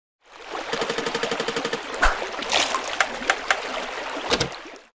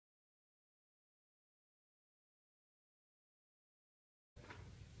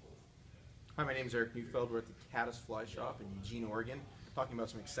Hi, my name is Eric Neufeld. We're at the Caddis Fly Shop in Eugene, Oregon, talking about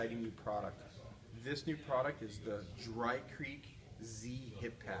some exciting new product. This new product is the Dry Creek Z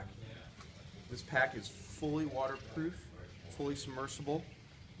Hip Pack. This pack is fully waterproof, fully submersible.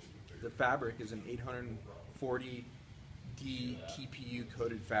 The fabric is an 840D TPU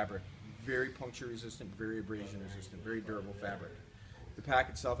coated fabric. Very puncture resistant, very abrasion resistant, very durable fabric. The pack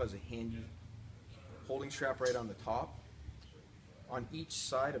itself has a handy holding strap right on the top. On each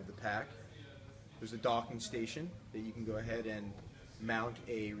side of the pack, there's a docking station that you can go ahead and mount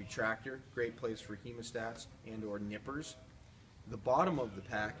a retractor. Great place for hemostats and or nippers. The bottom of the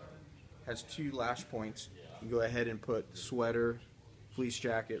pack has two lash points. You can go ahead and put sweater, fleece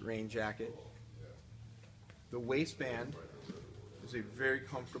jacket, rain jacket. The waistband is a very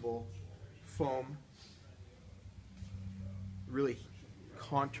comfortable foam. Really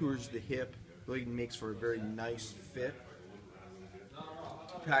contours the hip, really makes for a very nice fit.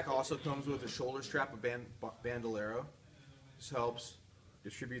 The pack also comes with a shoulder strap, a bandolero. This helps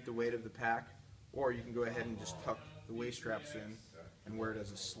distribute the weight of the pack, or you can go ahead and just tuck the waist straps in and wear it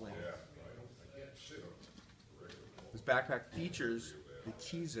as a sling. This backpack features the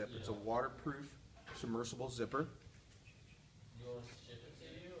T-Zip. It's a waterproof submersible zipper.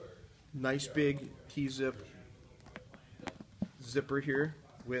 Nice big T-Zip zipper here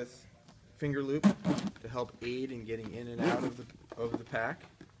with finger loop to help aid in getting in and out of the pack.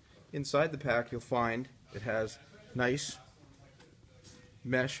 Inside the pack you'll find it has nice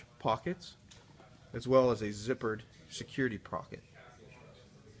mesh pockets as well as a zippered security pocket.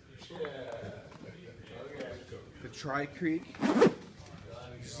 The Dry Creek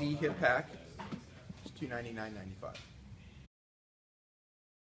Z Hip Pack is $299.95.